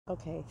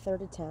Okay,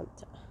 third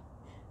attempt.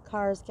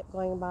 Cars kept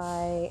going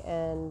by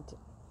and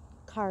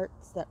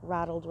carts that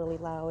rattled really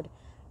loud.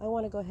 I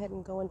want to go ahead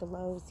and go into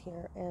Lowe's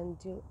here and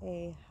do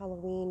a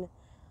Halloween,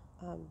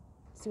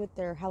 see what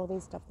their Halloween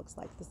stuff looks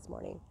like this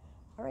morning.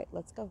 All right,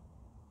 let's go.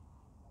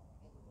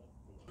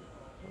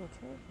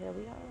 Okay, here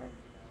we are.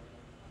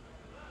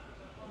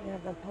 We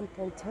have the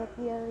pumpkin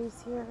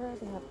topiaries here.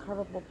 They have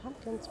carvable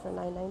pumpkins for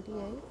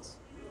 $9.98.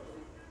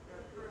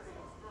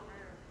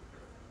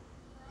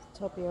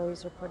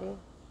 Topiaries are pretty.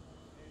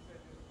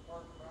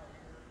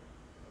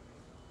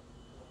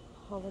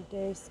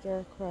 Holiday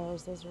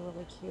scarecrows, those are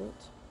really cute.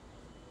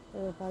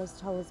 They're about as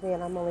tall as me,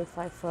 and I'm only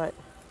 5 foot.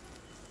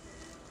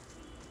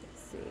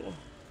 Let's see.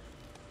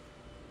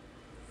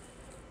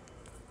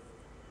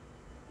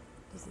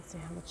 Doesn't say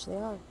how much they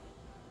are.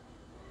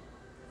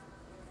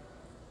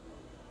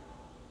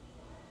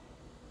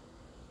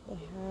 They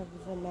have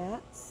the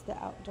mats, the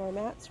outdoor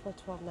mats for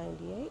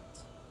 $12.98.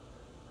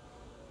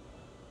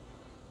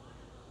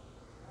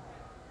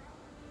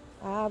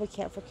 We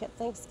can't forget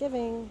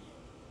Thanksgiving.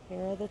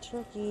 Here are the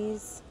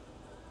turkeys.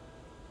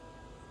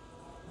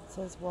 It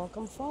says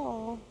welcome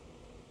fall.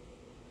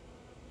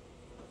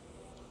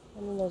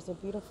 And then there's a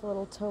beautiful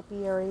little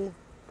topiary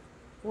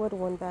wood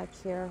one back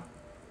here.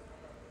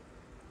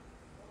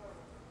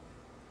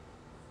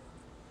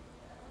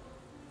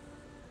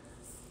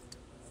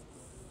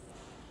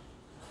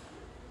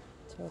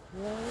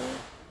 Topiary.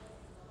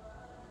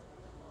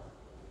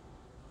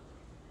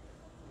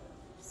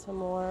 Some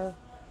more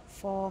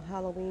fall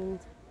Halloween,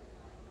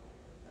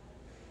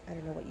 I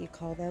don't know what you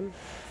call them.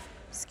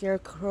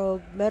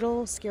 Scarecrow,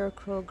 metal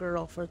scarecrow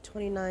girl for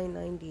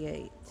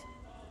 $29.98.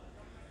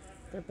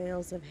 Their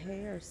bales of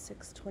hay are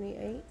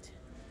 $6.28.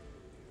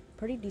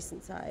 Pretty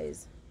decent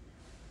size.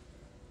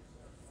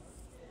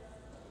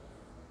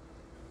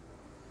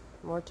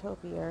 More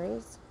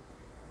topiaries.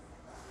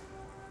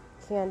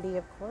 Candy,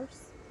 of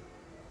course.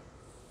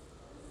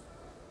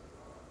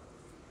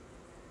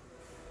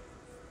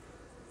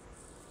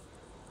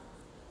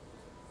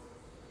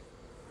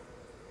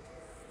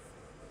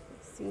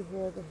 Let's see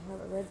here, they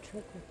have a red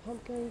truck with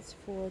pumpkins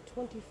for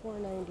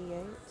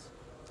 $24.98.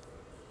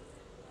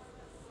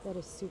 That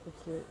is super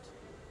cute.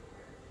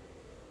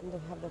 And they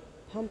have the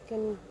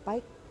pumpkin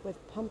bike with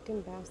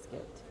pumpkin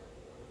basket.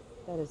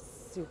 That is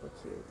super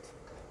cute.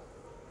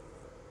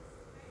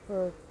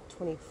 For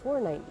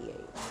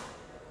 $24.98.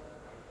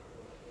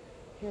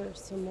 Here are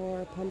some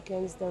more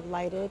pumpkins. They're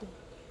lighted.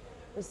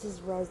 This is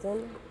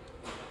resin.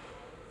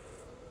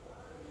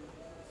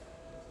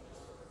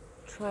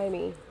 Try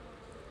me.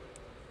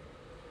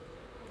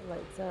 It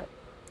lights up.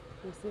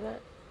 Can you see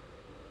that?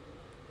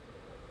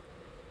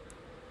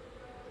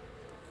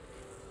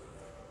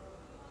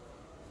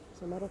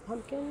 It's a metal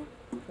pumpkin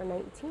for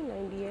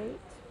 $19.98.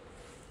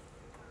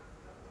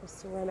 A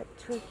ceramic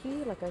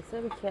turkey. Like I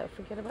said, we can't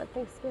forget about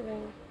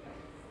Thanksgiving.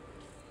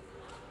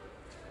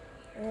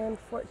 And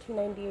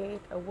 $14.98,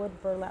 a wood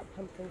burlap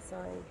pumpkin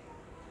sign.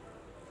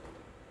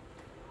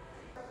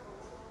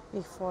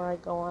 Before I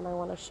go on, I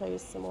want to show you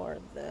some more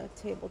of the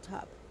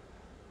tabletop.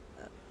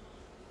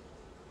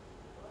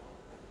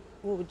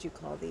 What would you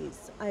call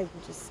these? I'm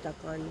just stuck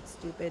on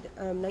stupid.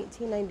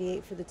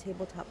 $19.98 for the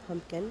tabletop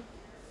pumpkin.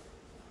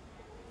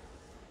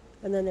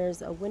 And then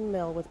there's a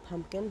windmill with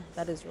pumpkin.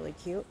 That is really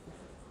cute.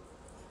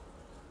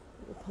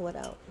 We'll pull it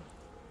out.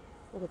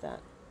 Look at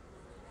that.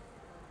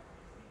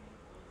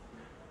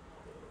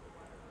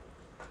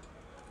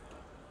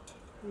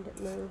 And it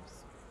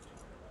moves.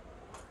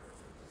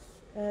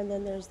 And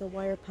then there's the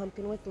wire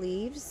pumpkin with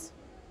leaves.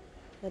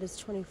 That is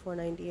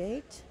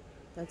 $24.98.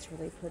 That's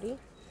really pretty.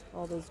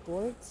 All those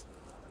gourds.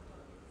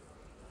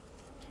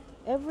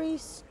 Every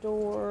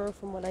store,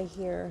 from what I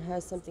hear,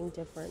 has something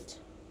different.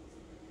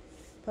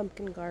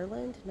 Pumpkin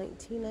garland,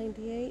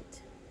 $19.98.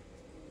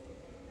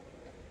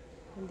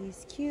 And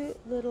these cute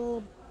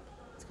little,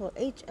 it's called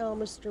H.L.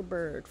 Mr.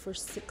 Bird for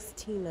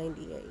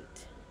 $16.98.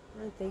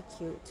 Aren't they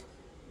cute?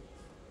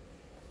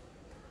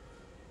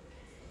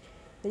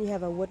 Then you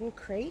have a wooden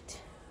crate.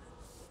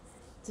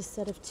 It's a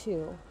set of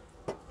 2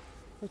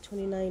 for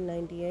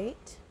 $29.98.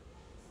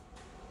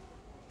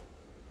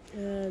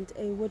 And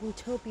a wooden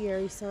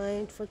topiary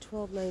sign for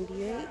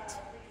 $12.98.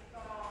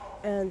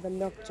 And the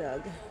milk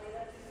jug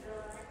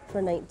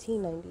for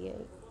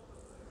 $19.98.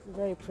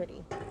 Very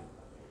pretty.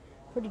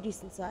 Pretty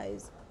decent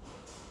size.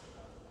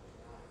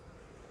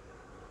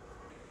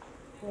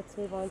 Let's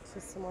move on to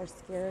some more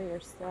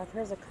scarier stuff.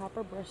 Here's a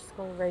copper brush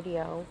skull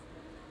radio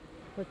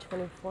for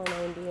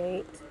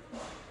 $24.98.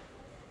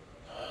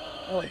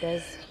 Oh, it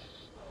does.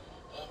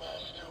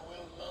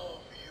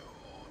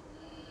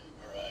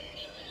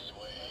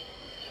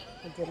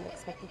 I didn't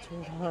expect it to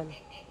turn on.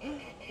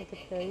 Look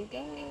at, there you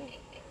go.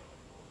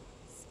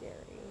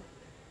 Scary.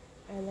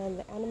 And then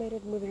the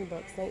animated moving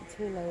books,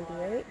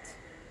 $19.98.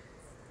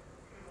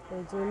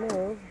 They do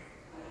move.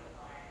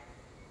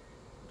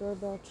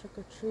 Doorbell trick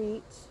or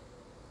treat,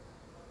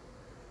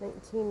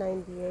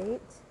 $19.98.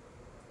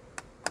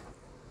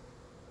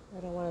 I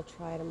don't want to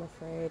try it, I'm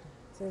afraid. It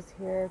says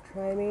here,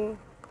 try me.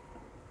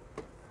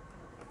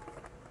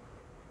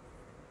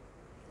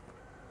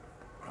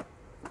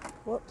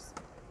 Whoops.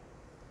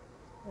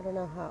 I don't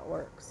know how it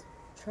works.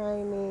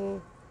 Try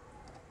me.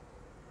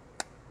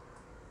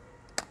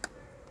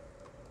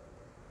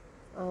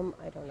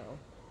 I don't know.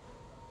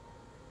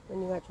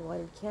 Then you got your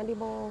lighted candy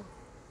bowl.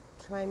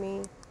 Try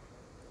me.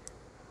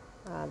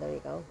 Ah, there you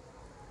go.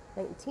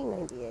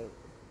 1998.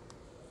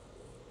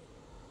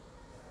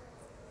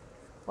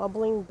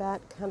 Bubbling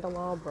Bat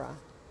Candelabra.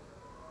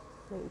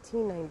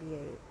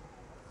 1998.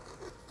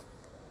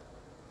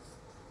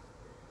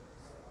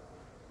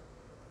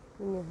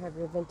 Then you have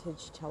your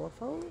vintage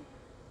telephone.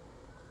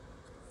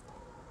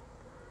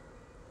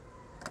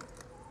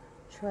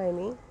 Try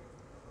me.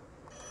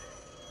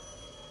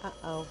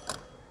 Uh-oh.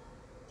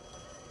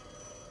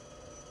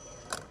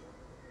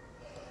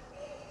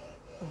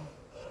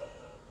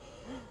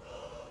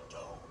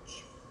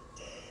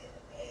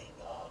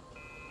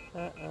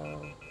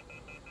 Uh-oh.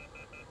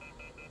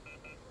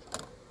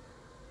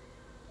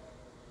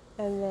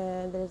 And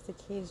then there's the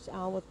caged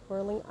owl with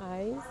whirling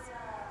eyes.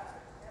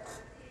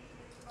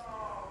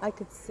 I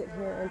could sit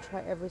here and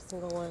try every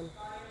single one.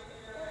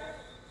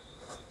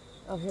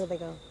 Oh, here they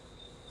go.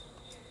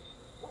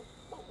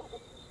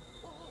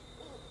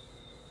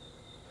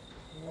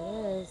 There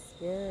it is,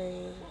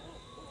 scary.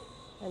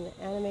 And the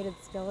animated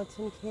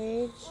skeleton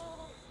cage.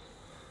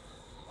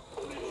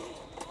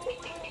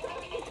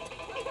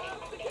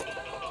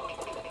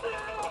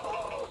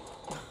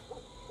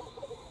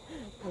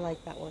 I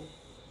like that one.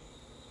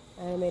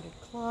 Animated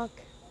clock.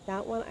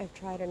 That one I've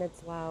tried and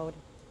it's loud.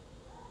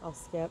 I'll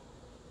skip.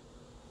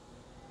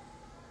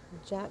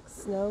 Jack's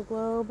snow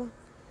globe.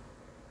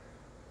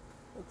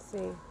 Let's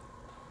see.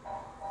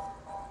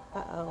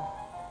 Uh-oh.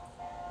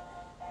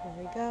 There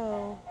we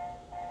go.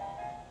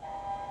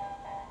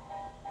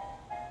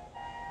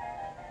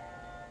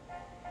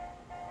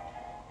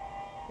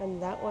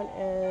 And that one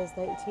is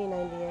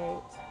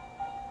 1998.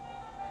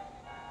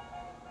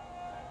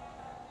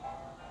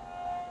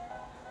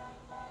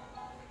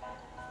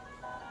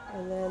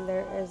 And then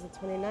there is the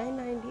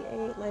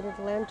 29.98 lighted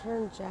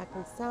lantern, Jack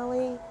and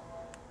Sally.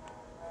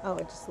 Oh,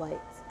 it just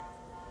lights.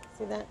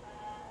 See that?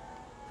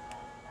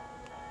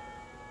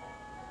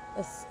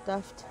 A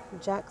stuffed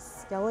Jack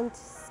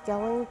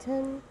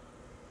skeleton.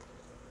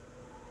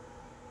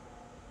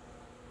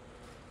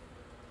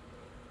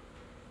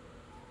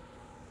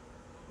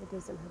 It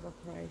doesn't have a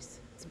price.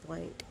 It's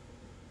blank.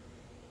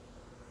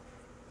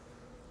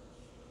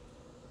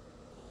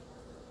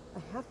 I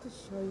have to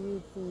show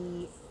you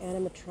the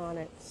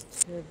animatronics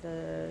to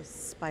the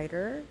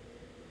spider.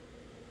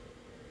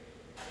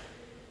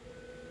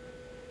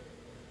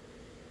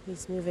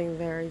 He's moving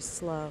very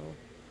slow.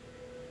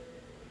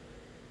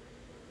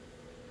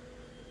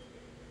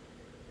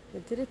 They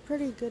did a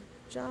pretty good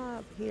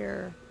job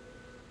here.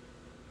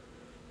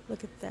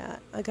 Look at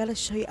that. I gotta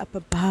show you up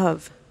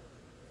above.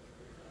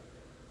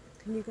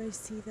 Can you guys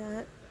see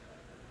that?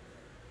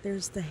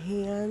 There's the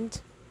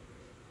hand,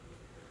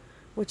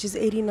 which is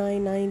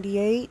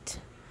 $89.98.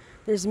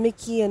 There's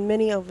Mickey and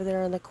Minnie over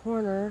there in the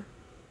corner.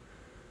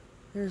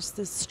 There's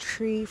this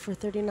tree for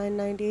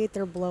 $39.98.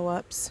 They're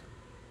blow-ups.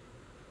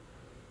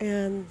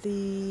 And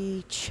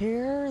the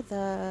chair,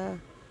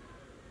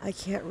 I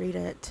can't read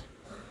it.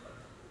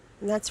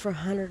 And that's for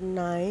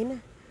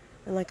 $109.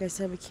 And like I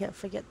said, we can't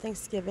forget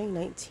Thanksgiving,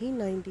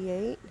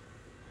 $19.98.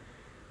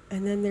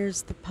 And then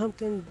there's the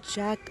pumpkin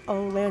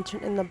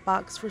jack-o'-lantern in the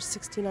box for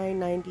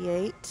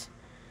 $69.98.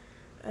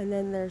 And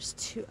then there's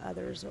two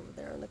others over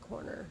there in the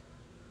corner.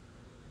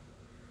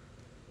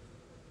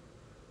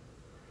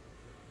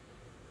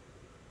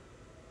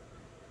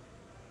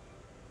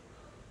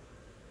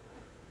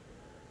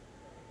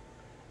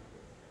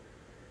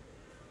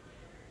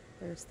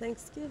 There's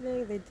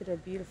Thanksgiving. They did a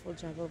beautiful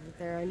job over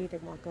there. I need to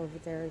walk over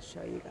there and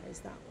show you guys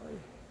that one.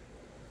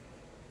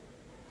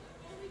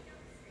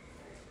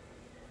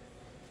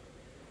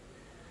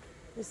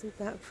 Isn't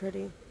that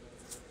pretty?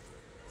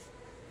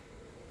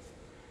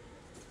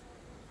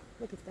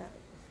 Look at that.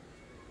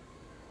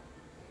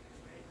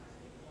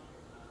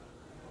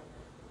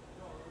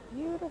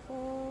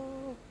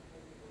 Beautiful.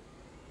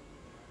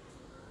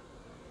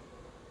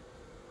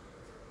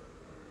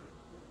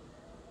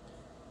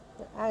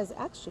 There is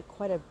actually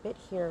quite a bit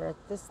here at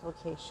this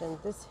location.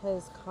 This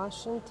has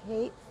caution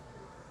tape,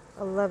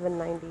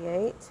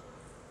 $11.98.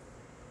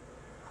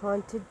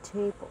 Haunted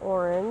tape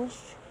orange.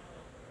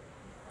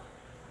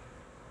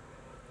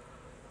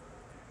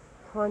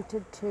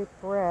 Haunted tape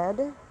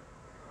red.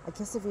 I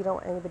guess if you don't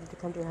want anybody to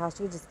come to your house,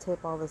 you just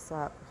tape all this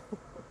up.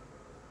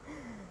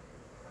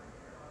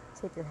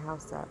 Tape your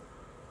house up.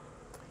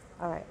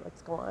 All right,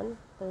 let's go on.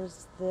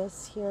 There's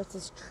this here. It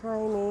says try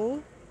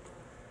me.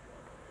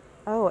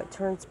 Oh, it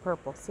turns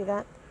purple. See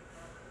that?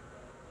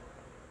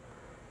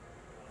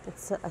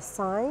 It's a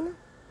sign.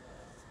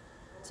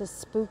 It says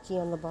spooky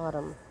on the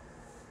bottom.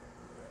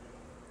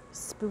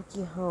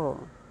 Spooky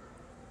home.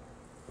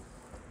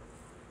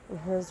 And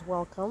here's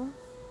welcome.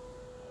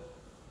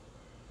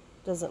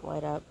 Doesn't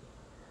light up.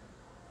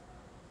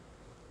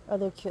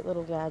 Other cute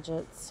little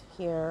gadgets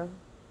here.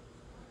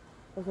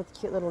 Look at the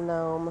cute little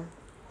gnome.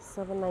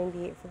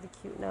 $7.98 for the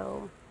cute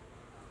gnome.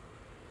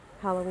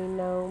 Halloween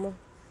gnome.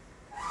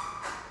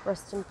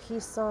 Rest in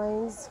peace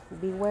signs.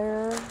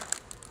 Beware.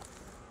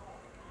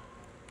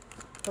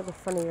 For the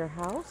front of your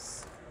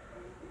house.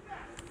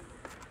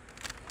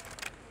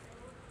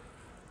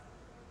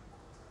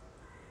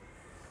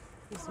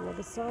 Here's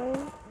another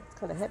sign. It's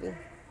kind of heavy.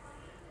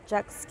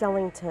 Jack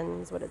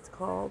Skellington is what it's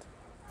called.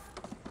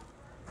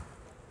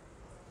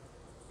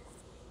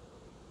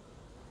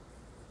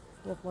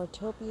 You have more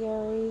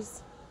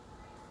topiaries.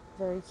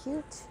 Very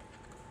cute.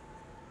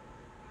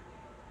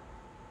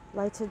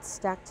 Lighted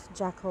stacked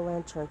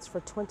jack-o'-lanterns for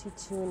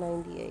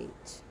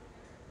 $22.98.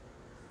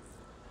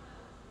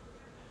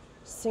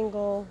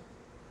 Single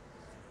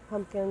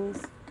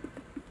pumpkins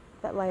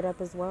that light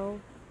up as well.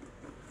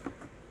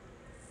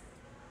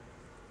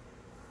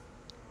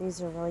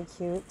 These are really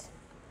cute.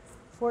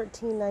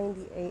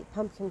 $14.98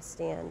 pumpkin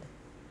stand.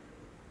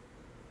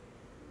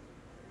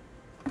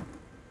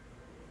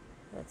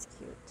 That's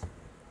cute.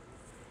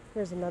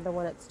 Here's another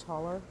one that's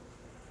taller.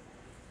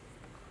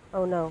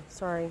 Oh no,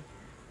 sorry.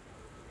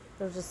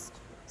 They're just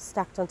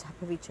stacked on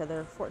top of each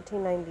other.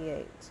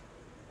 $14.98.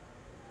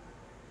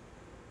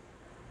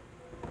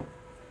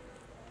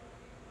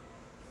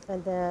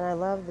 And then I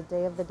love the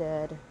Day of the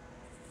Dead.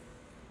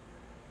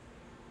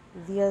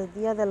 Dia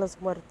de los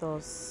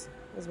Muertos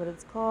is what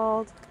it's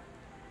called.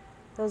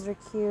 Those are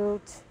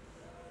cute.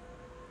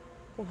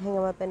 You can hang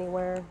them up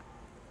anywhere.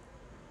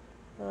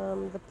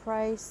 The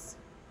price,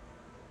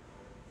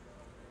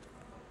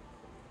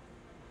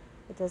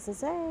 it doesn't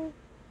say.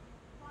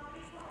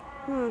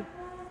 And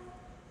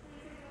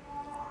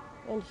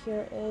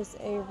here is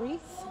a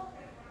wreath.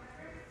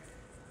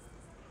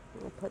 I'm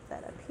going to put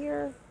that up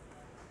here.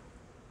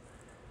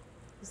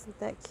 Isn't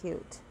that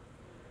cute?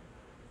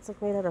 It's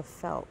like made out of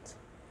felt.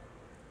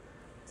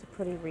 It's a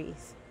pretty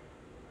wreath.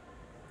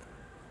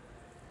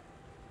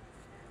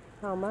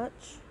 How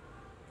much?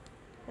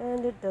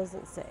 And it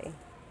doesn't say.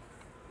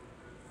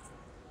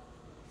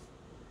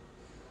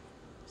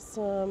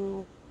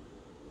 Some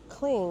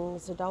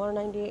clings,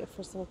 $1.98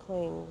 for some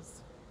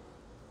clings.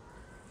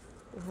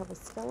 We have a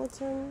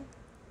skeleton.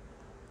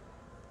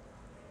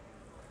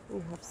 We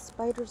have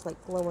spiders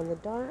like glow in the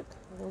dark.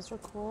 Those are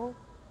cool.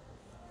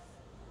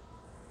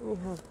 We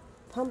have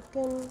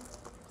pumpkin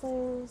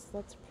clings.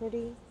 That's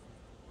pretty.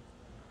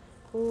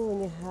 Ooh,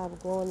 and you have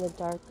glow in the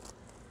dark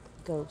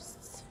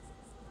ghosts.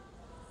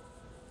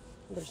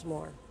 There's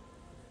more.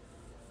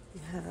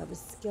 You have a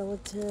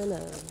skeleton,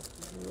 a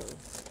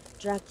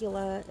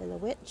Dracula, and a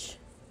witch.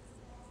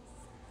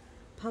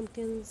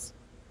 Pumpkins.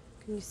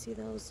 Can you see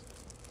those?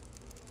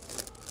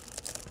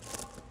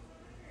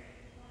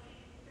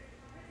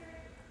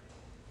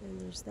 And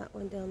there's that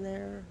one down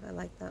there. I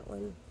like that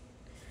one.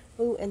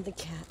 Ooh, and the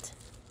cat.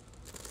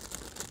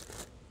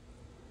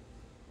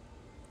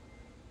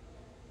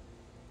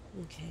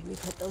 Okay, let me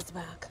put those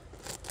back.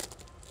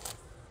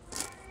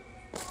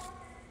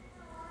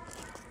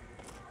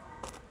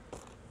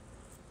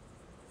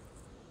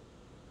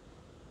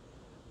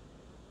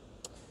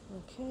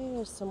 Okay,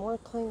 there's some more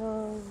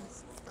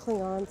Klingons,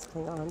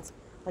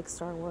 like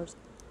Star Wars.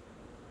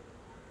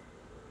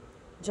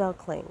 Gel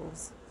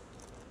clings.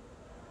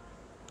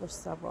 There's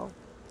several.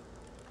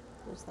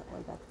 There's that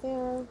one back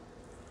there.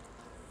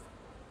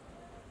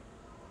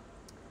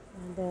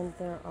 And then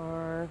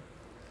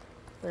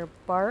their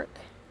bark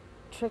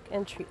trick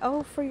and treat.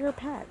 Oh, for your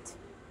pet.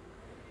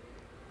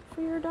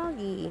 For your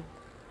doggy.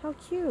 How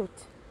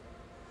cute.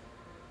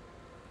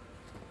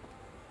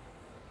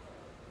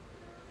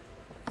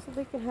 So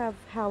they can have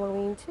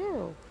Halloween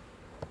too.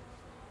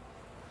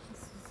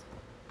 This is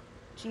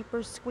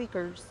Jeepers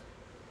Squeakers.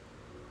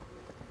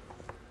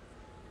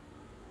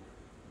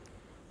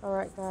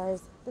 Alright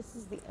guys, this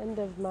is the end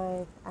of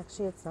my,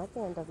 actually it's not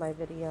the end of my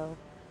video.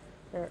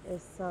 There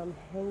is some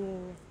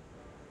hanging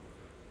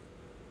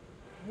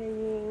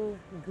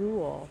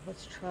ghoul.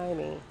 Let's try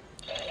me.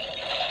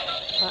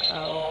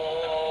 Uh-oh.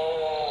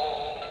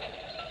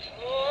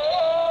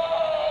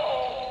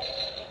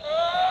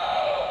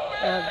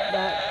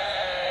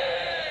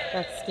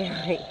 That's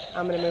scary.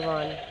 I'm gonna move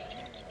on.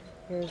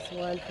 Here's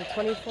one for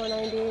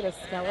 $24.98, a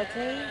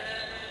skeleton.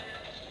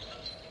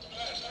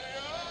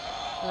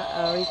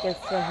 Uh-oh, you can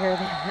still hear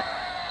that.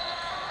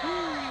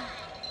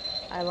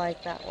 I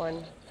like that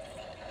one.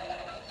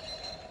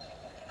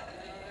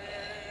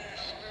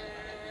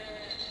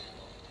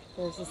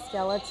 There's a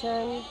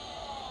skeleton.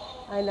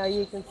 I know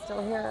you can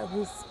still hear him.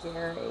 He's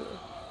scary.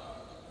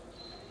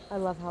 I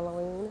love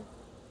Halloween.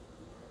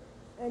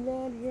 And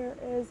then here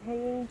is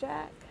Hanging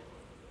Jack.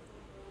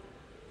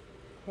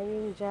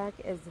 Hanging Jack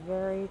is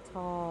very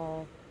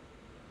tall.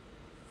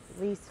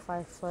 At least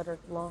 5 foot or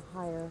long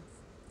higher.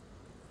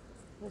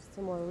 There's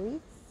some more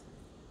wreaths.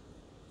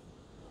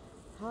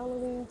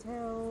 Halloween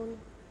Town,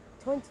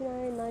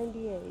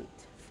 $29.98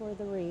 for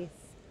the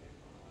wreath.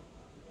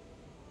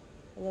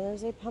 And then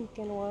there's a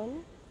pumpkin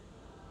one.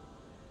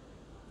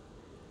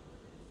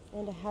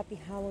 And a Happy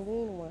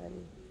Halloween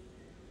one,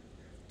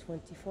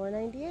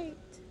 $24.98.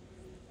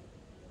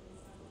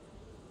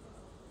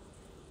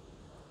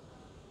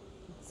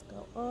 Let's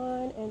go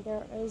on, and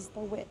there is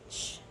the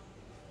witch.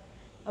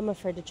 I'm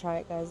afraid to try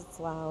it, guys. It's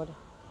loud,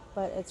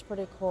 but it's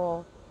pretty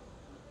cool.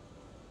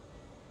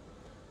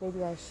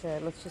 Maybe I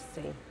should. Let's just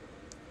see.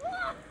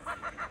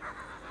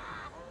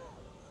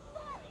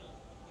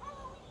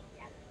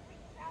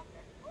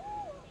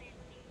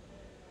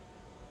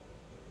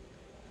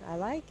 I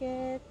like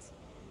it.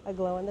 A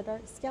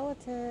glow-in-the-dark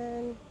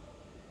skeleton.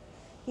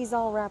 He's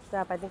all wrapped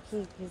up. I think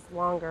he's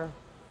longer.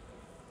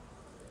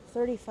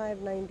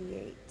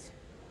 $35.98.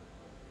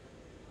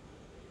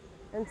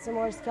 And some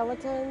more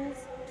skeletons.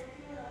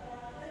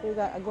 We've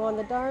got a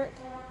glow-in-the-dark,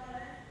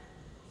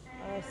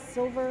 a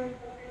silver,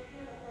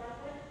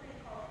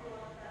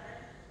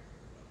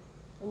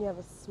 and you have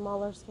a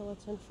smaller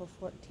skeleton for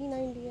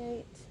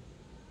 $14.98.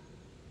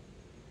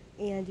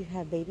 And you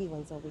have baby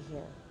ones over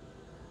here.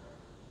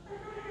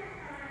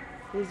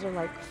 These are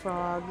like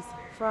frogs,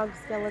 frog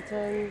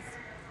skeletons.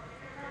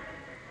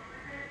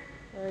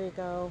 There you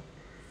go.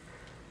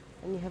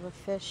 And you have a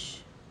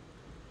fish.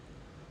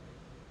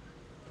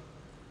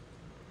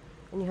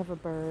 And you have a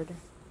bird.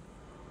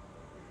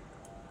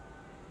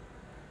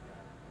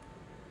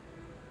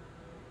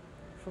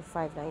 For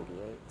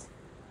 $5.98.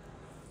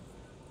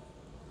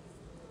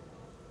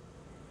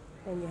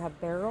 And you have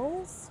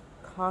barrels.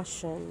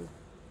 Caution.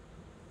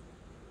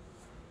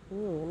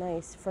 Ooh,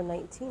 nice. For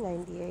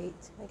 $19.98.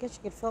 I guess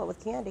you could fill it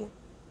with candy. It'd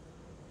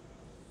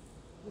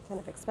be kind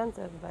of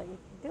expensive, but you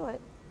could do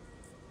it.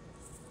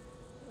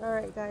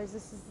 Alright guys,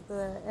 this is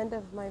the end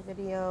of my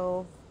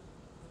video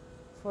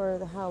for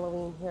the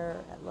Halloween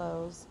here at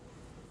Lowe's.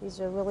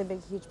 These are really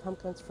big, huge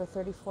pumpkins for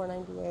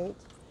 $34.98.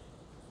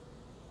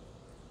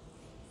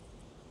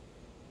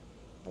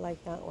 I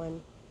like that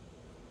one.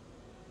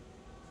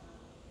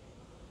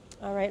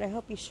 Alright, I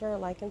hope you share,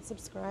 like, and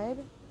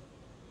subscribe.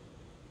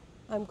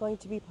 I'm going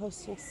to be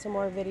posting some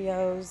more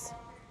videos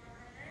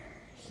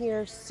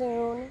here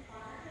soon.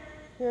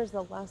 Here's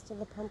the last of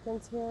the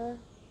pumpkins here.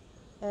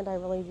 And I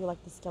really do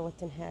like the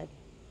skeleton head.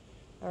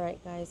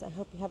 Alright guys, I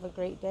hope you have a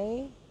great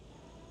day.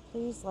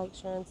 Please like,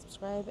 share, and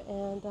subscribe,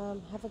 and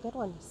have a good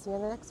one. See you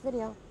in the next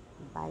video.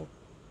 Bye.